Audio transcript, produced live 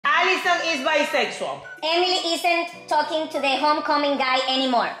Allison is bisexual. Emily isn't talking to the homecoming guy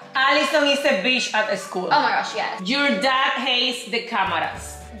anymore. Allison is a bitch at school. Oh my gosh, yes. Your dad hates the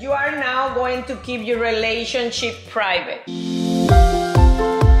cameras. You are now going to keep your relationship private.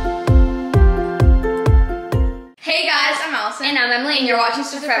 Hey guys, I'm Allison. And I'm Emily, and you're watching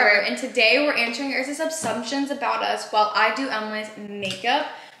Sister Forever. And today we're answering your guys' assumptions about us while I do Emily's makeup,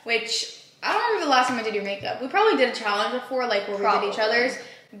 which I don't remember the last time I did your makeup. We probably did a challenge before, like where we did each other's,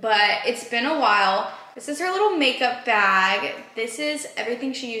 but it's been a while. This is her little makeup bag. This is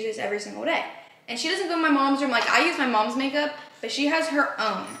everything she uses every single day. And she doesn't go in my mom's room. Like, I use my mom's makeup, but she has her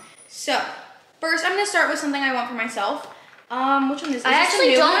own. So, first I'm gonna start with something I want for myself. Which one is this?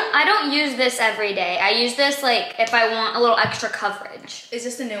 I don't use this every day. I use this like if I want a little extra coverage. Is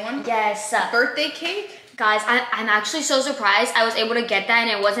this the new one? Yes. Birthday cake? Guys, I'm actually so surprised I was able to get that and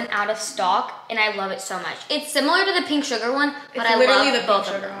it wasn't out of stock, and I love it so much. It's similar to the pink sugar one, but I love the both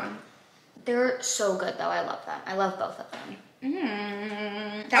pink of sugar them. one. They're so good though. I love them. I love both of them.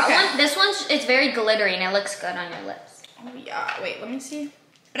 Okay. This one's, it's very glittery and it looks good on your lips. Oh yeah, wait, let me see.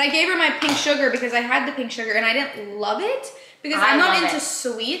 But I gave her my pink sugar because I had the pink sugar and I didn't love it because I'm not into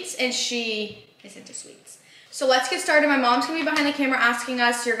sweets and she is into sweets. So let's get started. My mom's gonna be behind the camera asking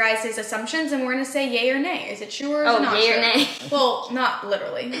us your guys' assumptions and we're gonna say yay or nay. Is it true or is it not yay true? or nay? Well, not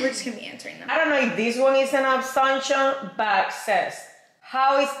literally. We're just gonna be answering them. I don't know if this one is an assumption, but says,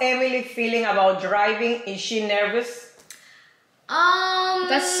 how is Emily feeling about driving? Is she nervous?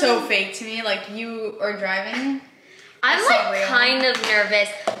 That's so fake to me, like you are driving. I'm like kind of nervous.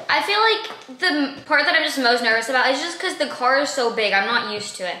 I feel like the part that I'm just most nervous about is just because the car is so big. I'm not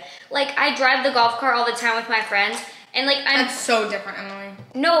used to it. Like, I drive the golf cart all the time with my friends, and like That's so different, Emily.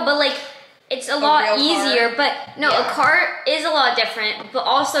 No, but like it's a lot easier. But no, a car is a lot different. But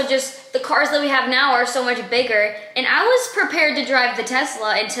also just the cars that we have now are so much bigger. And I was prepared to drive the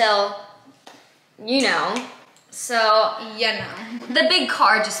Tesla until, you know. So the big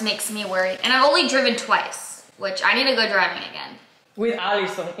car just makes me worry. And I've only driven twice, which I need to go driving again. With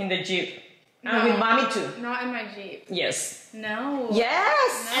Allison in the Jeep. And with Mommy too. Not in my Jeep. Yes. No.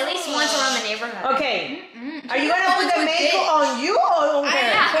 Yes. At least once around the neighborhood. Okay. Are you gonna put the makeup on you or on her?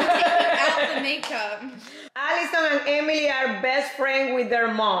 Yeah, out the makeup. Allison and Emily are best friends with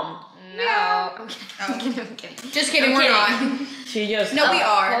their mom. No. Yeah. I'm kidding. Just kidding, we're not. She just... No, we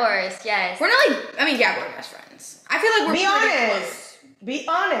are. Of course, yes. We're not like, I mean, yeah, we're best friends. I feel like we're Be pretty honest. close. Be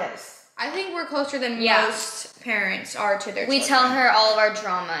honest. I think we're closer than most parents are to their children. We tell her all of our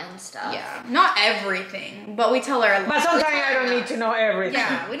drama and stuff. Yeah, not everything, but we tell her a lot. But sometimes I don't need to know everything.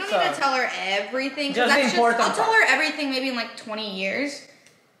 Yeah, we don't need to tell her everything. Just the important I'll tell her everything maybe in like 20 years.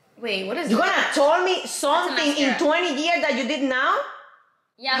 Wait, what is You're gonna tell me something in 20 years that you did now?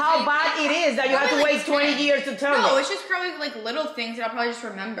 Yeah. How bad it is that you have to wait 20 years to tell me? No, it's just probably like little things that I'll probably just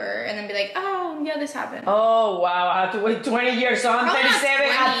remember and then be like, oh, yeah, this happened. Oh, wow, I have to wait 20 years. So I'm Probably 37,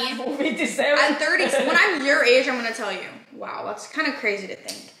 not I'm 57. At 30, when I'm your age, I'm gonna tell you. Wow, that's kind of crazy to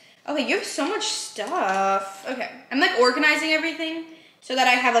think. Okay, you have so much stuff. Okay, I'm like organizing everything so that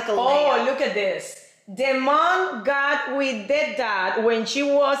I have like a layout. Oh, look at this. The mom got with the dad when she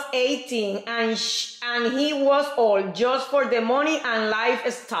was 18 and he was old just for the money and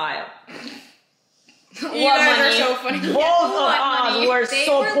lifestyle. You guys are so funny. Both of us were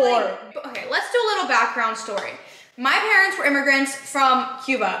so poor. Okay, let's do a little background story. My parents were immigrants from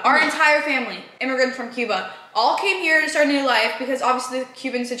Cuba. Our entire family, immigrants from Cuba, all came here to start a new life because obviously the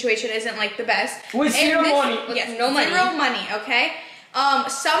Cuban situation isn't like the best. With zero money. Yes, no money. Zero money, okay?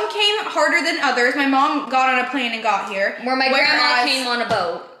 Some came harder than others. My mom got on a plane and got here. Where my grandma came on a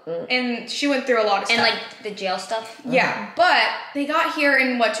boat. And she went through a lot of stuff. And like the jail stuff. Yeah, but they got here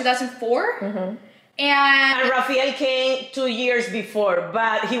in what, 2004? And Rafael came 2 years before,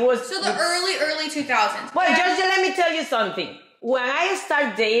 but he was... So the early 2000s. Well, just let me tell you something. When I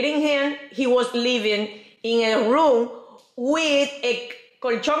started dating him, he was living in a room with a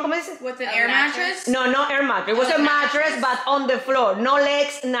colchón, ¿cómo dice? With an air mattress? No, no air mattress. It was a mattress, but on the floor. No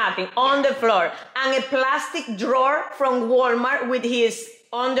legs, nothing. On the floor. And a plastic drawer from Walmart with his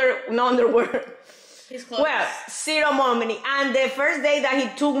underwear. His clothes. Well, zero money. And the first day that he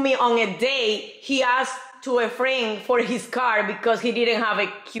took me on a date, he asked to a friend for his car because he didn't have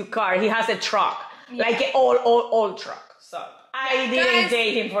a cute car. He has a truck. Like an old truck. So I didn't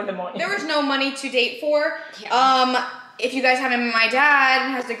date him for the money. There was no money to date for. If you guys haven't met my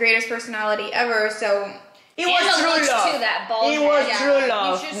dad, has the greatest personality ever, so... It was true love. It was true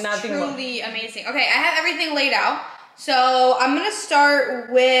love. He's just Nothing truly amazing. Okay, I have everything laid out. So I'm gonna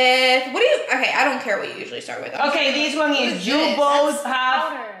start with, okay, I don't care what you usually start with. Okay, this one is you both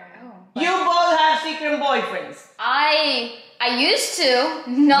have secret boyfriends. I I used to.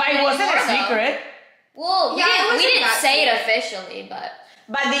 Not But it wasn't a anymore, secret. Well, Yeah, we didn't say it secret. officially, but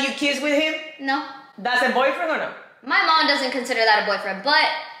But did you kiss with him? no. That's a boyfriend or no? My mom doesn't consider that a boyfriend, but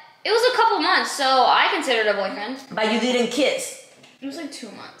it was a couple months, so I considered it a boyfriend. But you didn't kiss. It was like 2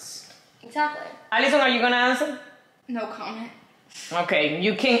 months. Exactly. Alison, are you gonna answer? No comment. Okay,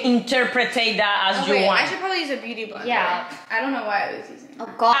 you can interpretate that as you Wait, want. I should probably use a beauty blender. Yeah. I don't know why I was using it. Oh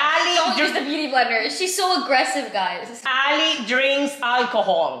God! Ali, Don't you're- use the beauty blender. She's so aggressive, guys. Ali drinks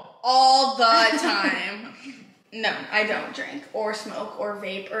alcohol. All the time. No, I don't drink or smoke or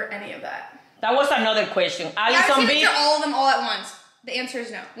vape or any of that. That was another question. I Alison would B. answer all of them all at once. The answer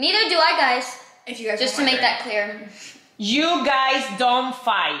is no. Neither do I, guys. If you guys Just to don't make wonder. that clear. You guys don't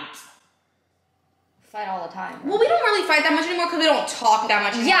fight. Fight all the time. Well, we don't really fight that much anymore because we don't talk that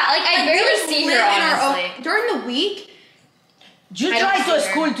much anymore. Yeah, like I we barely just see live her in our own- honestly. during the week. You I don't try to see her.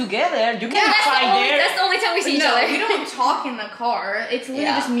 school together. You can That's fight the, only, there. that's the only time we see each No, other. we don't talk in the car. It's literally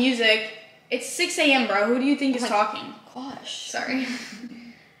Yeah. just music. It's 6 a.m., bro. Who do you think is talking? Gosh. Sorry.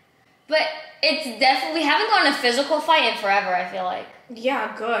 But it's definitely we haven't gotten a physical fight in forever. I feel like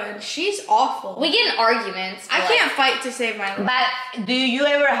Yeah, good. She's awful. we get in arguments. I but, can't fight to save my life. But do you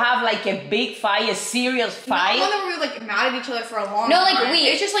ever have like a big fight, a serious fight? Not one that we're like mad at each other for a long No, time. like, we-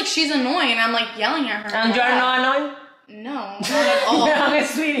 It's just like she's annoying and I'm like yelling at her. And you're not annoying? No, not at all. I'm a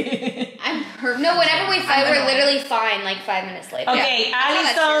sweetie. I'm hurt. No, whenever we fight, we're annoying. literally fine. Like 5 minutes later. Okay, Yeah,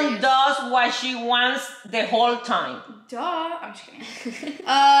 it's not that Alison serious. does what she wants the whole time. Duh. I'm just kidding.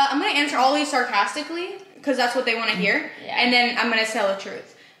 I'm gonna answer all these sarcastically because that's what they want to hear, Yeah. and then I'm gonna tell the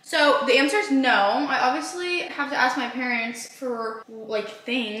truth. So the answer is no. I obviously have to ask my parents for like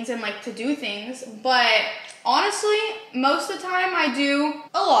things and like to do things, but honestly, most of the time I do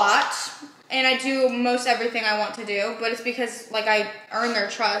a lot. And I do most everything I want to do, but it's because like I earn their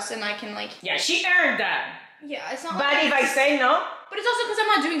trust and I can like Yeah, she earned that. yeah, it's not. But like if I say no, but it's also because I'm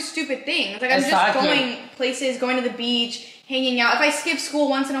not doing stupid things. Like I'm Exactly. just going places, going to the beach, hanging out. If I skip school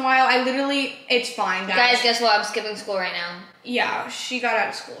once in a while, I literally it's fine, guys. Guys, guess what? I'm skipping school right now. Yeah, she got out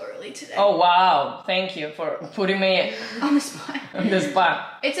of school early today. oh wow, thank you for putting me On the spot. on the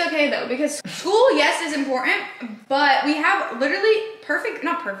spot. It's okay though, because school, yes, is important, but we have literally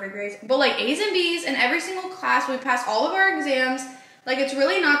not perfect grades, but like A's and B's in every single class. We pass all of our exams. Like, it's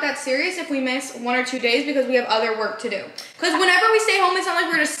really not that serious if we miss 1 or 2 days because we have other work to do. Because whenever we stay home, it's not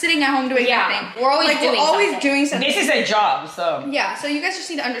like we're just sitting at home doing nothing. We're always doing something. doing something. This is a job, so Yeah, so you guys just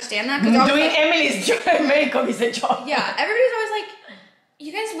need to understand that. 'cause they're always doing like- Emily's job at makeup is a job. yeah, everybody's always like,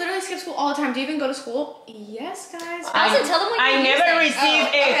 you guys literally skip school all the time. Do you even go to school? Yes, guys. Allison, tell them what I you never use received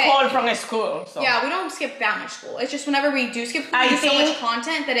Oh, okay. a call from a school. So. Yeah, we don't skip that much school. It's just whenever we do skip school, I we do so much think-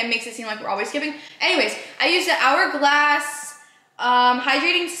 content that it makes it seem like we're always skipping. Anyways, I used the Hourglass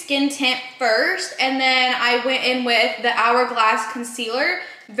hydrating skin tint first, and then I went in with the Hourglass concealer.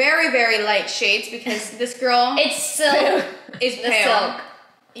 Very, very light shades because this girl It's silk. is The pale. silk.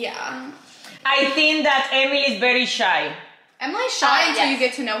 Yeah. I think that Emily is very shy. Emily's shy until yes. you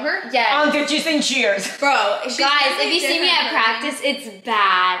get to know her. Yeah. Until she's in cheers. Bro, she's Guys, definitely if you see me different at from practice, it's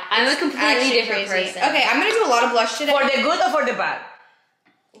bad. I'm a completely Actually different crazy. person. Okay, I'm gonna do a lot of blush today. For the good or for the bad?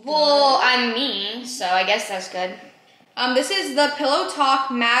 Well, I'm me, so I guess that's good. This is the Pillow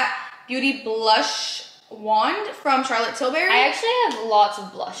Talk Matte Beauty Blush Wand from Charlotte Tilbury. I actually have lots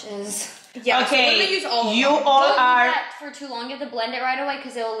of blushes. yeah, so we're Okay, gonna use all of you them. all Don't do are. that for too long. You have to blend it right away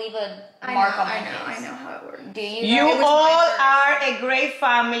because it will leave a I mark know, on my I face. know how it works. Do you? You It was all my first. are a great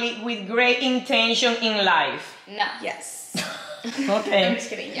family with great intention in life. No. Yes. I'm Okay. just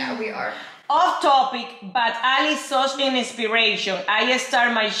kidding. Yeah, we are. Off topic, but Ali is such an inspiration. I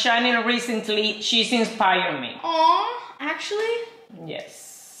started my channel recently. She's inspired me. Aw, actually.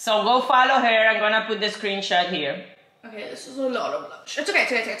 Yes. So go follow her. I'm gonna put the screenshot here. Okay, this is a lot of blush. It's okay.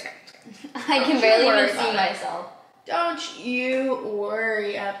 It's okay. It's okay. It's okay. I can Don't barely you worry even see about it. myself. Don't you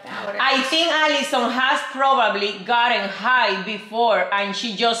worry about it. I think Alison has probably gotten high before and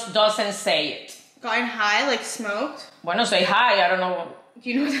she just doesn't say it. Gotten high, like smoked. Bueno, say hi. I don't know. Do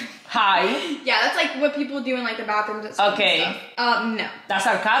you know what that Hi. Yeah, that's like what people do in like the bathrooms at school and Okay. stuff. No. That's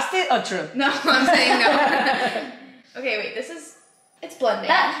sarcastic or true? No, I'm saying no. Okay, wait. It's blending.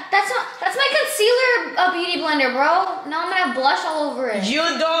 That's my concealer beauty blender, bro. Now I'm gonna have blush all over it. You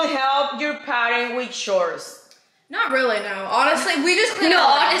don't help your parent with chores. Not really, no. Honestly, we just clean No, our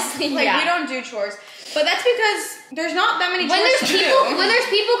room. honestly, like yeah. we don't do chores. But that's because there's not that many When chores there's to people, do. when there's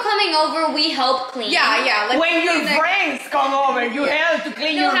people coming over, we help clean. yeah, yeah. Like When your clean their- friends come over, you help to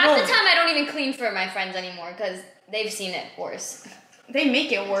clean No, your half room. the time I don't even clean for my friends anymore because they've seen it worse. they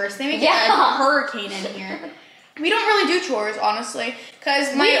make it worse. They make Yeah. it a hurricane in here. We don't really do chores, honestly, because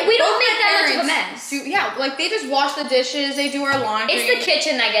we don't make that much of a mess. Yeah, like they just wash the dishes, they do our laundry. It's the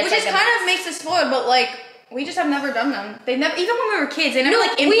kitchen that gets which is kind of makes us spoiled, but like we just have never done them. They never, even when we were kids, they never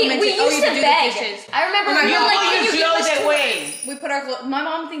implemented. We used to beg. I remember we were like, "Can you clothes away?" We put our clothes. My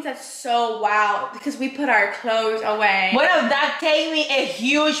mom thinks that's so wow because we put our clothes away. Well, that takes me a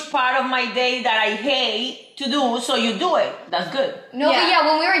huge part of my day that I hate to do, so you do it. That's good. No, but yeah,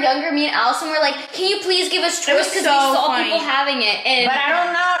 when we were younger, me and Allison were like, "Can you please give us chores?" Because we saw people having it. And but I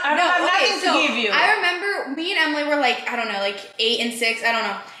don't know. I don't have nothing to give you. I remember me and Emily were like, I don't know, like 8 and 6. I don't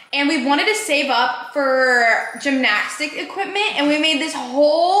know. And we wanted to save up for gymnastic equipment, and we made this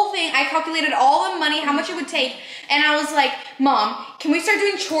whole thing. I calculated all the money, how much it would take, and I was like, Mom, can we start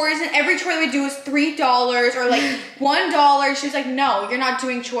doing chores? And every chore that we do is $3 or like $1. She was like, no, you're not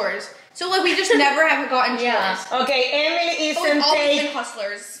doing chores. So like we just never have gotten chores. Okay, Emily isn't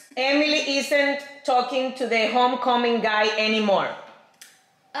hustlers. Emily isn't talking to the homecoming guy anymore.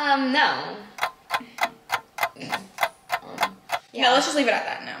 No. Yeah, let's just leave it at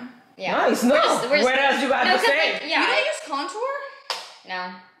that now. Yeah. Nice, no. What else you got to say? You don't use contour?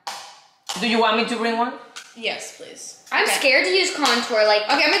 No. Do you want me to bring one? Yes, please. I'm scared to use contour. Like,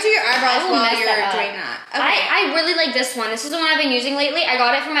 okay, I'm gonna do your eyebrows while you're doing that. Okay. I really like this one. This is the one I've been using lately. I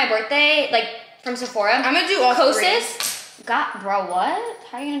got it for my birthday, like from Sephora. I'm gonna do all three. Bro, what?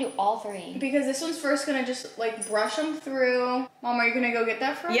 How are you gonna do all three? Because this one's first gonna just like brush them through. Mom, are you gonna go get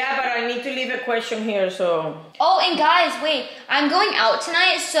that for us? Yeah, but I need to leave a question here, so. Oh, and guys, wait. I'm going out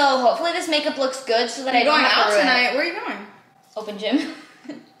tonight, so hopefully this makeup looks good so that I don't have to ruin it. Going out tonight? Where are you going? Open gym.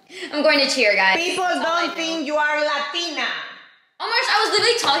 I'm going to cheer, guys. People don't think you are Latina. Oh my gosh, I was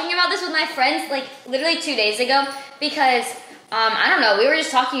literally talking about this with my friends like literally 2 days ago because, I don't know, we were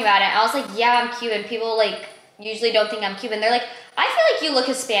just talking about it. I was like, yeah, I'm Cuban. People like usually don't think I'm Cuban. They're like, I feel like you look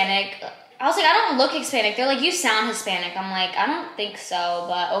Hispanic. I was like, I don't look Hispanic. They're like, you sound Hispanic. I'm like, I don't think so,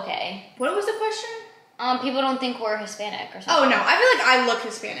 but okay. What was the question? People don't think we're Hispanic or something. Oh no, I feel like I look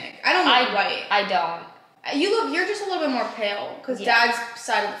Hispanic. I don't look white. I don't. You're just a little bit more pale because Dad's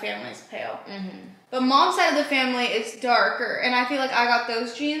side of the family is pale. But Mom's side of the family is darker, and I feel like I got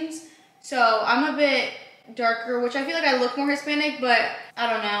those genes, so I'm a bit darker, which I feel like I look more Hispanic, but I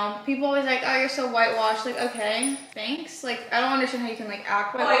don't know. People always like, oh, you're so whitewashed. Like, okay, thanks. Like, I don't understand how you can like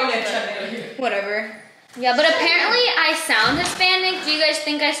act whitewashed. Whatever. Yeah, but apparently I sound Hispanic. Do you guys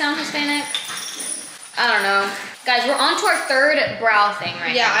think I sound Hispanic? I don't know. Guys, we're on to our third brow thing right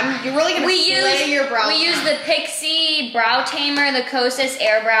now. Yeah, you're really gonna slay your brow. We use the Pixie Brow Tamer, the Kosas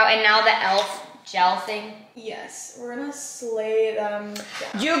Air Brow, and now the e.l.f. gel thing. Yes, we're gonna slay them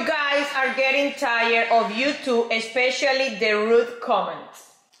down. You guys are getting tired of you two, especially the rude comments.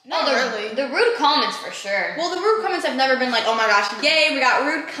 Not really. The rude comments for sure. Well, the rude comments have never been like, oh my gosh, yay, we got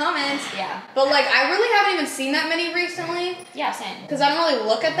rude comments. Yeah. But like, I really haven't even seen that many recently. Yeah, same. Because I don't really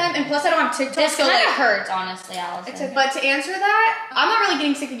look at them, and plus I don't have TikTok. This kind of hurts, honestly, Allison. But to answer that, I'm not really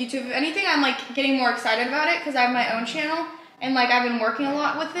getting sick of YouTube. If anything, I'm like getting more excited about it because I have my own channel, and like I've been working a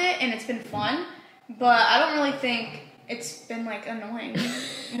lot with it, and it's been fun. But I don't really think it's been like annoying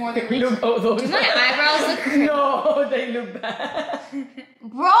more than Look, do my eyebrows look crazy? No, they look bad.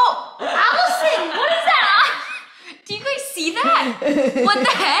 Bro, Allison, what is that? Do you guys see that? What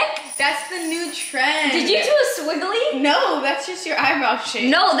the heck? That's the new trend. Did you do a squiggly? No, that's just your eyebrow shape.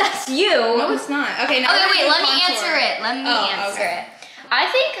 No, that's you. No, it's not. Okay, now wait, let me answer it. Let me answer it.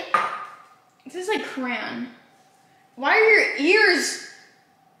 I think this is like crayon. Why are your ears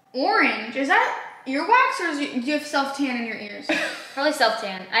orange? Is that earwax or do you have self-tan in your ears? Probably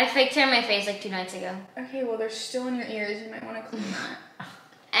self-tan. I fake tanned my face like 2 nights ago. Okay, well, they're still in your ears. You might want to clean that.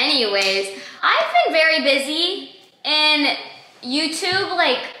 Anyways, I've been very busy, and YouTube,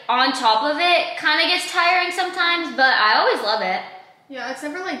 like, on top of it, kind of gets tiring sometimes, but I always love it. Yeah, it's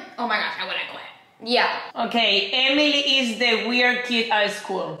never like, oh my gosh, I want to quit. Yeah. Okay, Emily is the weird kid at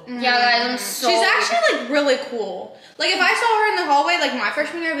school. Yeah, guys, I'm so... She's actually, like, really cool. Like, if I saw her in the hallway, like, my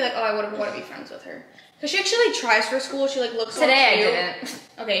freshman year, I'd be like, oh, I would want to be friends with her. Because she actually tries for school. She, like, looks Today I didn't.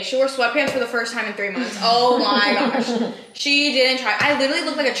 Okay, she wore sweatpants for the first time in 3 months. Oh, my gosh. She didn't try. I literally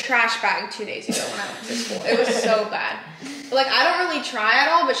looked like a trash bag 2 days ago when I went to school. It was so bad. But, like, I don't really try at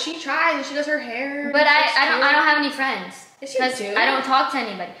all, but she tries, and she does her hair. But I don't have any friends. Yes, you do. I don't talk to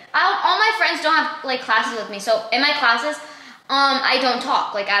anybody. All my friends don't have, like, classes with me. So, in my classes, I don't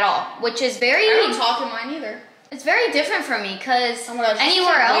talk, like, at all. Which is very... I don't talk in mine either. It's very different for me, because oh my gosh,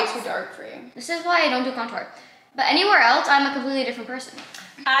 anywhere else... way too dark for you. This is why I don't do contour. But anywhere else, I'm a completely different person.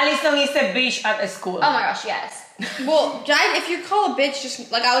 Allison is a bitch at school. Oh my gosh, yes. Well, if you call a bitch, just,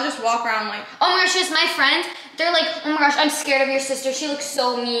 like, I'll just walk around like... Oh my gosh, yes, my friends, they're like, oh my gosh, I'm scared of your sister. She looks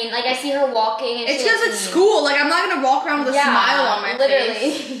so mean. Like I see her walking and it's because it's school. Like I'm not gonna walk around with a smile on my literally.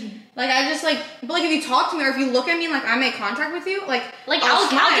 face. Like I just like, but like if you talk to me or if you look at me and like I make contact with you, like I'll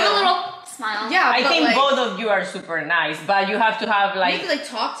give a little smile. Yeah, I think like, both of you are super nice, but you have to have like. You have to like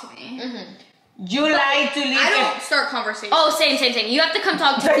talk to me. You like to leave. I don't start conversations. Oh, same. You have to come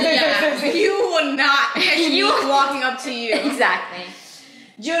talk to me. You will not catch me walking up to you. Exactly.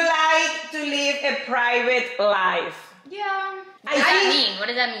 You like to live a private life. Yeah. What does that mean? What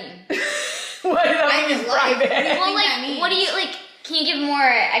does that mean? What does that mean? Private. Well, like, what do you like? Can you give more?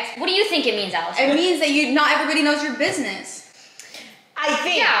 What do you think it means, Alice? It means that not everybody knows your business. I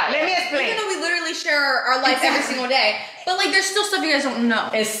think. Let me explain. Even though we literally share our life every single day, but like there's still stuff you guys don't know.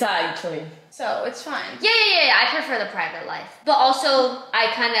 Exactly. So it's fine. Yeah. I prefer the private life, but also I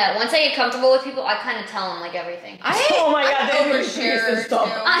kind of once I get comfortable with people, I kind of tell them like everything. Oh my God, I'm an oversharer.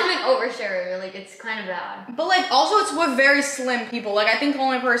 I'm an oversharer. Like it's kind of bad. But like also it's with very slim people. Like I think the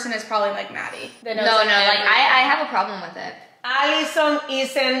only person is probably like Maddie. No. Like I have a problem with it. Allison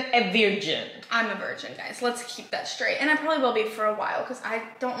isn't a virgin. I'm a virgin, guys. Let's keep that straight. And I probably will be for a while because I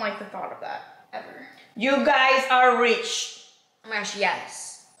don't like the thought of that ever. You guys are rich. Oh my gosh, yes.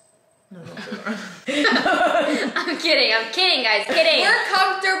 No. I'm kidding, guys. Kidding. We're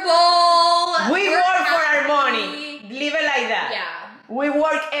comfortable. We work for our money. Leave it like that. Yeah. We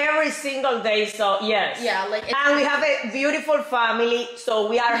work every single day, so yes. Yeah, like and we have a beautiful family, so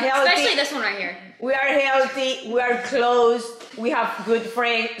we are healthy. Especially this one right here. We are healthy, we are close, we have good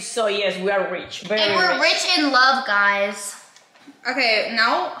friends, so yes, we are rich. Very and we're rich in love, guys. Okay,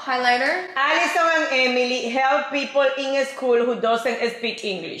 now highlighter. Allison and Emily help people in a school who doesn't speak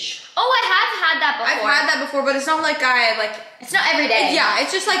English. Oh, I have had that before. I've had that before, but it's not like it's not every day. Yeah,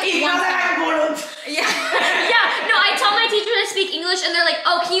 it's just like Yeah. Yeah. No, I tell my teacher to speak English and they're like,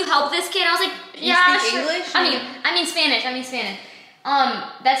 "Oh, can you help this kid?" I was like, "Yeah, speak sure." English? I mean Spanish.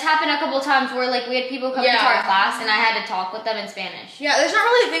 That's happened a couple times where like we had people come into our class and I had to talk with them in Spanish. Yeah, there's not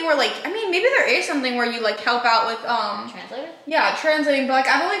really a thing where like maybe there is something where you like help out with translator? Yeah, translating, but like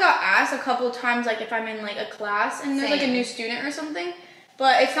I've only got asked a couple of times like if I'm in like a class and there's like a new student or something,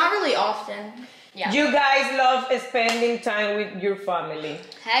 but it's not really often. Yeah. You guys love spending time with your family.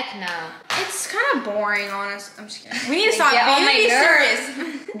 Heck no. It's kind of boring, honest. I'm just kidding. We need to stop Yeah, being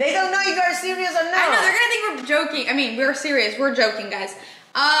serious. They don't know if you're serious or not. I know, they're gonna think we're joking. I mean, we're serious. We're joking, guys.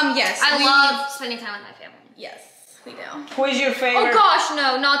 Yes. I love spending time with my family. Yes, we do. Who is your favorite? Oh gosh,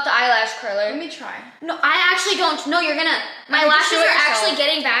 no, not the eyelash curler. Let me try. No, I actually don't. No, you're gonna. My lashes are actually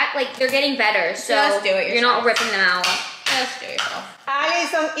getting back. Like they're getting better. So let's do it yourself. You're not ripping them out. Let's do it yourself.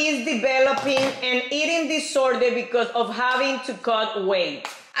 Allison is developing an eating disorder because of having to cut weight.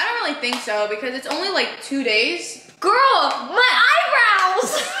 I don't really think so because it's only like 2 days. Girl, my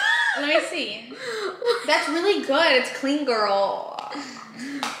eyebrows. Let me see. That's really good. It's clean, girl.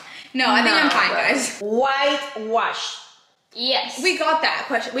 No, I think I'm fine, guys. Whitewash. Yes. We got that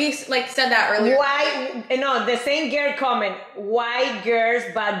question. We like said that earlier. The same girl comment. White girls,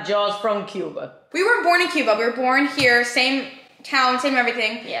 but just from Cuba. We were born in Cuba. We were born here, same town, same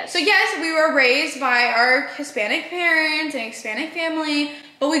everything. Yes. So yes, we were raised by our Hispanic parents and Hispanic family,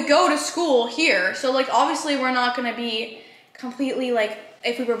 but we go to school here. So like obviously we're not gonna be completely like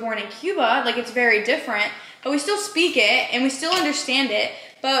if we were born in Cuba, like it's very different. But we still speak it and we still understand it.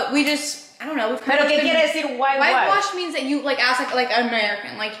 But we just I don't know. We've kind Pero of ¿qué quiere decir whitewash? Whitewash means that you like act like an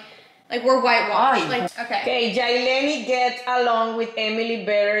American, like we're whitewashed. Ay. Like okay. Okay, Jaileni gets along with Emily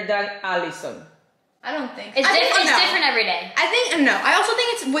better than Allison. I don't think It's different every day. I think no. I also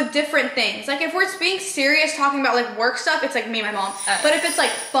think it's with different things. Like if we're being serious, talking about like work stuff, it's like me and my mom. But if it's like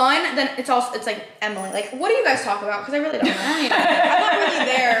fun, then it's like Emily. Like what do you guys talk about? Because I really don't know. I'm not really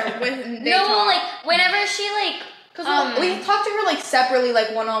there with. Like whenever she like. Because we talk to her like separately,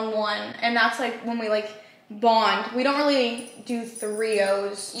 like one-on-one, and that's like when we like bond. We don't really do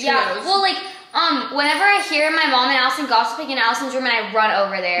trios. Yeah, well, like whenever I hear my mom and Allison gossiping in Allison's room, and I run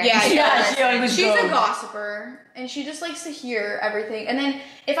over there. Yeah, she always she's goes. a gossiper, and she just likes to hear everything. And then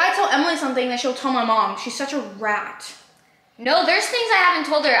if I tell Emily something, then she'll tell my mom. She's such a rat. No, there's things I haven't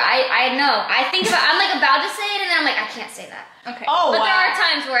told her. I know. I'm like about to say it, and then I'm like, I can't say that. Okay. Oh, but wow. there are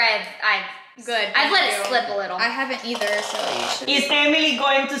times where I've let it slip a little. I haven't either, so you should. Is Emily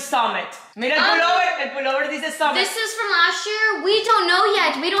going to Summit? Mira el pullover dice Summit. This is from last year. We don't know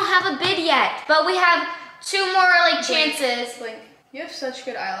yet. We don't have a bid yet, but we have 2 more like chances. Blink. You have such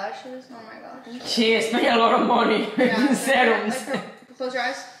good eyelashes. Oh my gosh. She is spending a lot of money in serums. Close your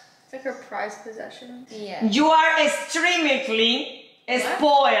eyes. It's like her prized possession. Yeah. You are extremely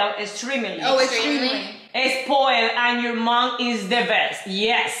spoiled. Extremely. Oh, extremely. Spoiled, and your mom is the best.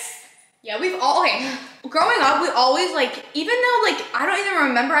 Yes. Yeah, we've all. Okay. growing up, we always, like, even though, like, I don't even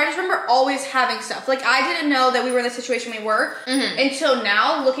remember, I just remember always having stuff. Like, I didn't know that we were in the situation we were until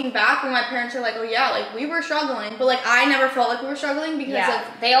now, looking back, when my parents are like, oh, yeah, like, we were struggling. But, like, I never felt like we were struggling because of...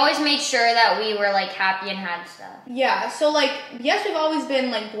 They always made sure that we were, like, happy and had stuff. Yeah, so, like, yes, we've always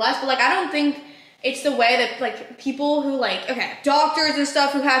been, like, blessed, but, like, I don't think it's the way that, like, people who, like, doctors and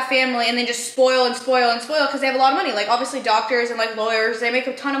stuff who have family and then just spoil and spoil and spoil because they have a lot of money. Like, obviously, doctors and, like, lawyers, they make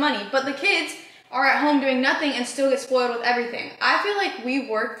a ton of money. But the kids are at home doing nothing and still get spoiled with everything. I feel like we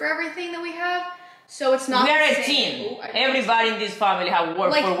work for everything that we have, so it's not. We're a team. Everybody in this family have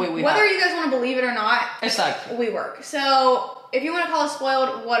worked for what we have. Whether you guys want to believe it or not, exactly, we work. So if you want to call us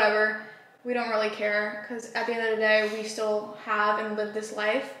spoiled, whatever. We don't really care because at the end of the day, we still have and live this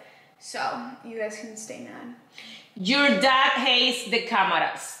life. So you guys can stay mad. Your dad hates the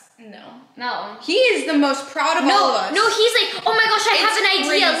cameras. No. He is the most proud of all of us. No, he's like, oh my gosh, I have an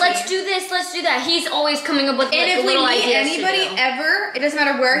idea. Crazy. Let's do this. Let's do that. He's always coming up with little ideas. And if we meet anybody ever, it doesn't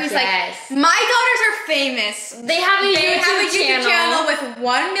matter where, he's like, my daughters are famous. They have a YouTube channel with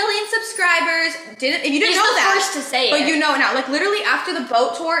 1 million subscribers. You didn't know that. He's the first to say it. But you know it now. Like, literally after the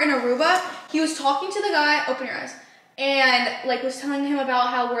boat tour in Aruba, he was talking to the guy, open your eyes, and, like, was telling him about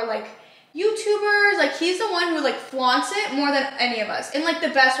how we're, like, YouTubers. Like, he's the one who, like, flaunts it more than any of us. In, like, the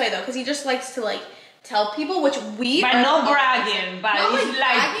best way, though, because he just likes to, like, tell people, which we but no bragging, but he's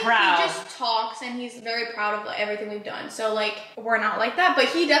like proud. He just talks and he's very proud of, like, everything we've done. So, like, we're not like that, but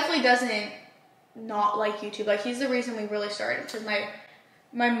he definitely doesn't not like YouTube. Like, he's the reason we really started, because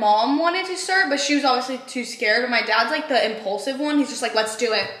my mom wanted to start, but she was obviously too scared. But my dad's, like, the impulsive one. He's just like, let's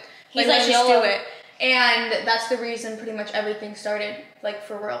do it. He's like, let's just do it. And that's the reason pretty much everything started, like,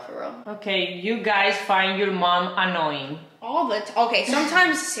 for real, for real. Okay, you guys find your mom annoying. All the time. Okay,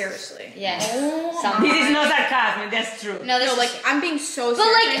 sometimes seriously. Yes. This is not sarcasm, that's true. No, like, I'm being so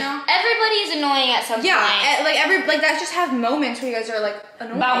serious right now. Everybody is annoying at some point. Yeah, like, that just have moments where you guys are, like,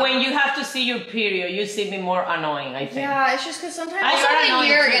 annoying. But when you have to see your period, you see me more annoying, I think. Yeah, it's just because sometimes... Also when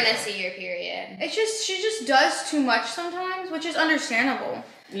you're gonna see your period. It's just, she just does too much sometimes, which is understandable.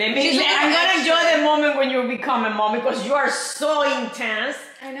 I'm gonna enjoy the moment when you become a mom, because you are so intense.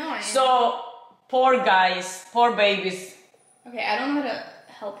 I know I am. So, poor guys, poor babies. Okay, I don't know how to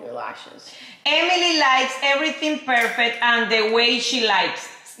help your lashes. Emily likes everything perfect and the way she likes.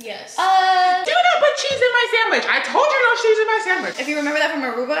 Yes. Do not put cheese in my sandwich. I told you no cheese in my sandwich. If you remember that from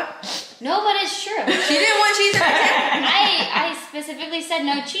Aruba. No, but it's true. She didn't want cheese in her sandwich. I specifically said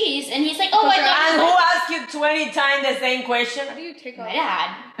no cheese, and he's like, oh, I thought. And who asked you 20 times the same question? How do you take off? My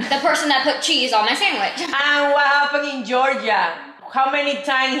dad. The person that put cheese on my sandwich. And what happened in Georgia? How many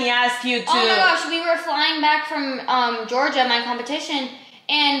times he asked you to? Oh my gosh, we were flying back from Georgia, my competition,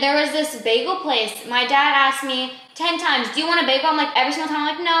 and there was this bagel place. My dad asked me 10 times, do you want a bagel? I'm like, every single time,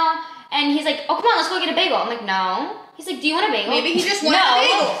 I'm like, no. And he's like, oh, come on, let's go get a bagel. I'm like, no. He's like, do you want a bagel? Maybe he just wanted a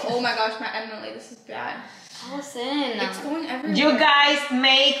bagel. Oh my gosh, Emily, this is bad. Listen. It's going everywhere. You guys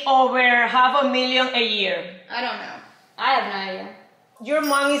make over $500,000 a year. I don't know. I have no idea. Your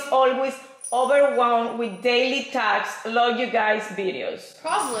mom is always overwhelmed with daily tasks. Love you guys' videos.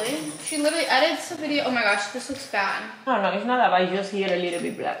 Probably. She literally edits the video. Oh my gosh, this looks bad. No, it's not that bad. Just here a little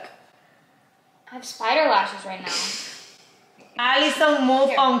bit black. I have spider lashes right now. Allison,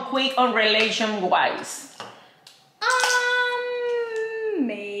 move on quick on relation-wise.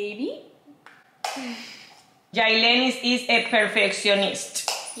 Maybe. Jailenis is a perfectionist.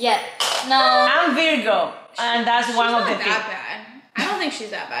 Yeah. No. I'm Virgo, and that's one of the things. She's not that bad. I don't think she's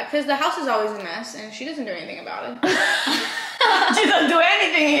that bad, because the house is always a mess, and she doesn't do anything about it. She doesn't do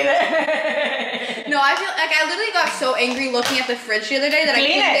anything either. No, I feel like I literally got so angry looking at the fridge the other day that I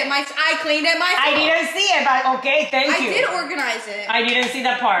cleaned it myself. I didn't see it, but okay, thank you. I did organize it. I didn't see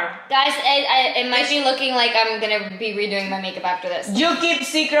that part. Guys, it might be looking like I'm gonna be redoing my makeup after this. You keep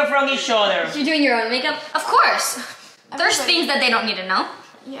secret from each other. You're doing your own makeup? Of course. There's things that they don't need to know.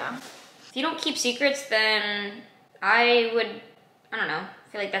 Yeah. If you don't keep secrets, then I don't know,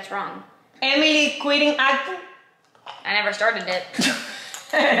 feel like that's wrong. Emily quitting acting? I never started it.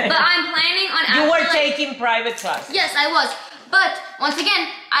 But I'm planning on acting. You were taking private class. Yes, I was. But once again,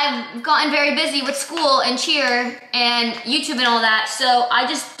 I've gotten very busy with school and cheer and YouTube and all that, so I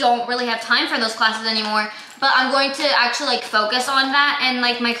just don't really have time for those classes anymore. But I'm going to actually like focus on that and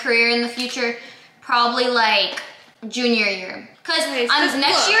like my career in the future, probably like junior year. Because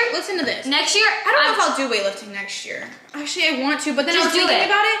next year, listen to this. Next year, I don't know if I'll do weightlifting next year. Actually, I want to, but then I was Just do thinking it.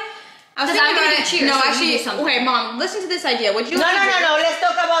 about it. I was thinking about it. Cheer, No, so actually, okay, Mom, listen to this idea. Would you? No. Let's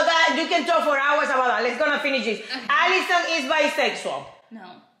talk about that. You can talk for hours about that. Let's gonna finish this. Okay. Allison is bisexual.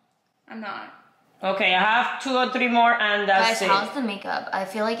 No, I'm not. Okay, I have 2 or 3 more, and that's Guys, it. how's the makeup? I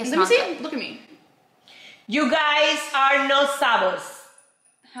feel like it's Let not me see. good. Look at me. You guys are no sabos.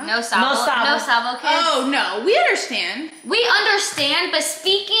 Huh? No sabo kids. Oh no, we understand. We understand, but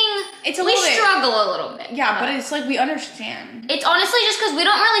speaking, It's a we little bit- struggle a little bit. Yeah, but it's like we understand. It's honestly just because we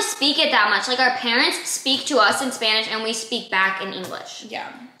don't really speak it that much. Like our parents speak to us in Spanish and we speak back in English.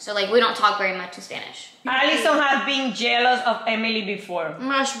 Yeah. So like we don't talk very much in Spanish. Alison has been jealous of Emily before. Oh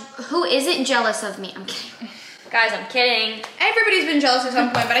my gosh, who isn't jealous of me? I'm kidding. Guys, I'm kidding. Everybody's been jealous at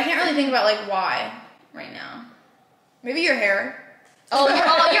some point, but I can't really think about like why right now. Maybe your hair. Oh,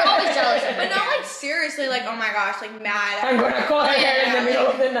 you're always jealous of me. But not like seriously, like oh my gosh, like mad. I'm gonna call her hair in the middle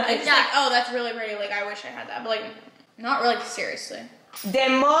of the night. It's like, oh, that's really pretty. Like I wish I had that, but like not really seriously. The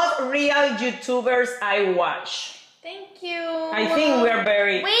most real YouTubers I watch. Thank you. I think we're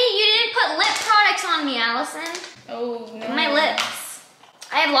very... Wait, you didn't put lip products on me, Allison. Oh no. My lips.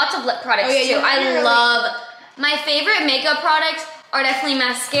 I have lots of lip products Oh, yeah, you too. I really- love my favorite makeup products are definitely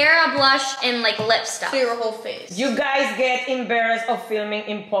mascara, blush, and like lip stuff. So your whole face. You guys get embarrassed of filming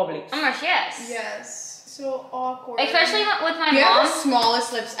in public. Oh my gosh, yes. Yes. So awkward. Especially with my You have mom. the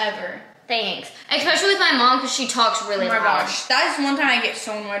smallest lips ever. Thanks. Especially with my mom because she talks really Oh my loud. gosh, that is one time I get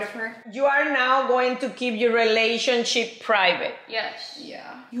so annoyed of her. You are now going to keep your relationship private. Yes.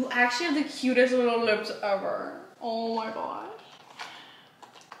 Yeah. You actually have the cutest little lips ever. Oh my gosh.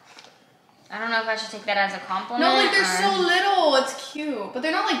 I don't know if I should take that as a compliment. No, like they're or- so little. It's cute, but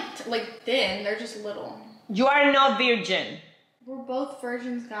they're not like thin. They're just little. You are not virgin. We're both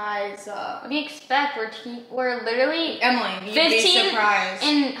virgins, guys. What do you expect? We're literally Emily, you'd be 15 surprised.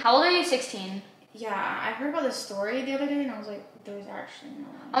 and how old are you? 16. Yeah, I heard about this story the other day, and I was like, there's actually no.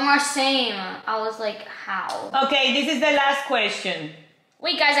 Oh my same. I was like, how? Okay, this is the last question.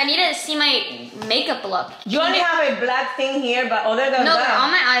 Wait, guys, I need to see my makeup look. You only have a black thing here, but other than No, they're that...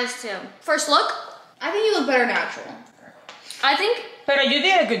 on my eyes too. First look, I think you look better natural. I think Pero you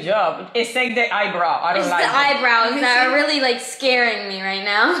did a good job. Except the eyebrow. I don't it's like the it. eyebrows that are really like scaring me right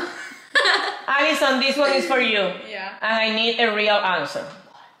now. Alison, this one is for you. Yeah. And I need a real answer.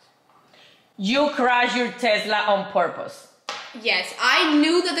 You crashed your Tesla on purpose. Yes, I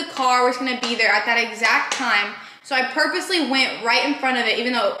knew that the car was gonna be there at that exact time, so I purposely went right in front of it,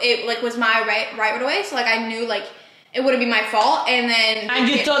 even though it like was my right away. So like I knew like it wouldn't be my fault, and then And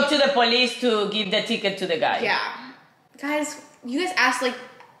you talked to the police to give the ticket to the guy. yeah, guys, you guys ask like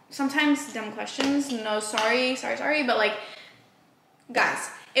sometimes dumb questions. No, sorry, but like guys,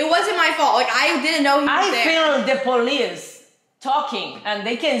 it wasn't my fault. Like I didn't know he was I there. filmed the police talking, and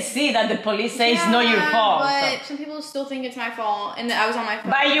they can see that the police say it's not your fault. But So. some people still think it's my fault, and I was on my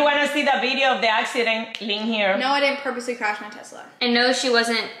phone. But you wanna see the video of the accident? Link here. No, I didn't purposely crash my Tesla. And no, she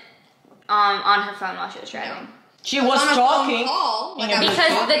wasn't on her phone while she was driving. She was on a talking. phone call, like in a I was Because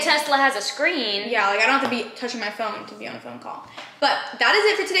talking. the Tesla has a screen. Yeah, like I don't have to be touching my phone to be on a phone call. But that is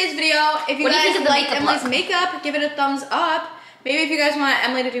it for today's video. If you What do you guys think of the like makeup Emily's look? makeup, give it a thumbs up. Maybe if you guys want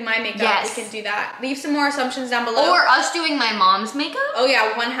Emily to do my makeup, Yes. we can do that. Leave some more assumptions down below. Or us doing my mom's makeup. oh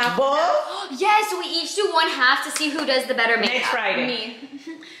yeah, one half. Both Yes, we each do one half to see who does the better makeup. next Friday. Me.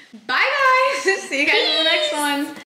 Bye guys. See you guys.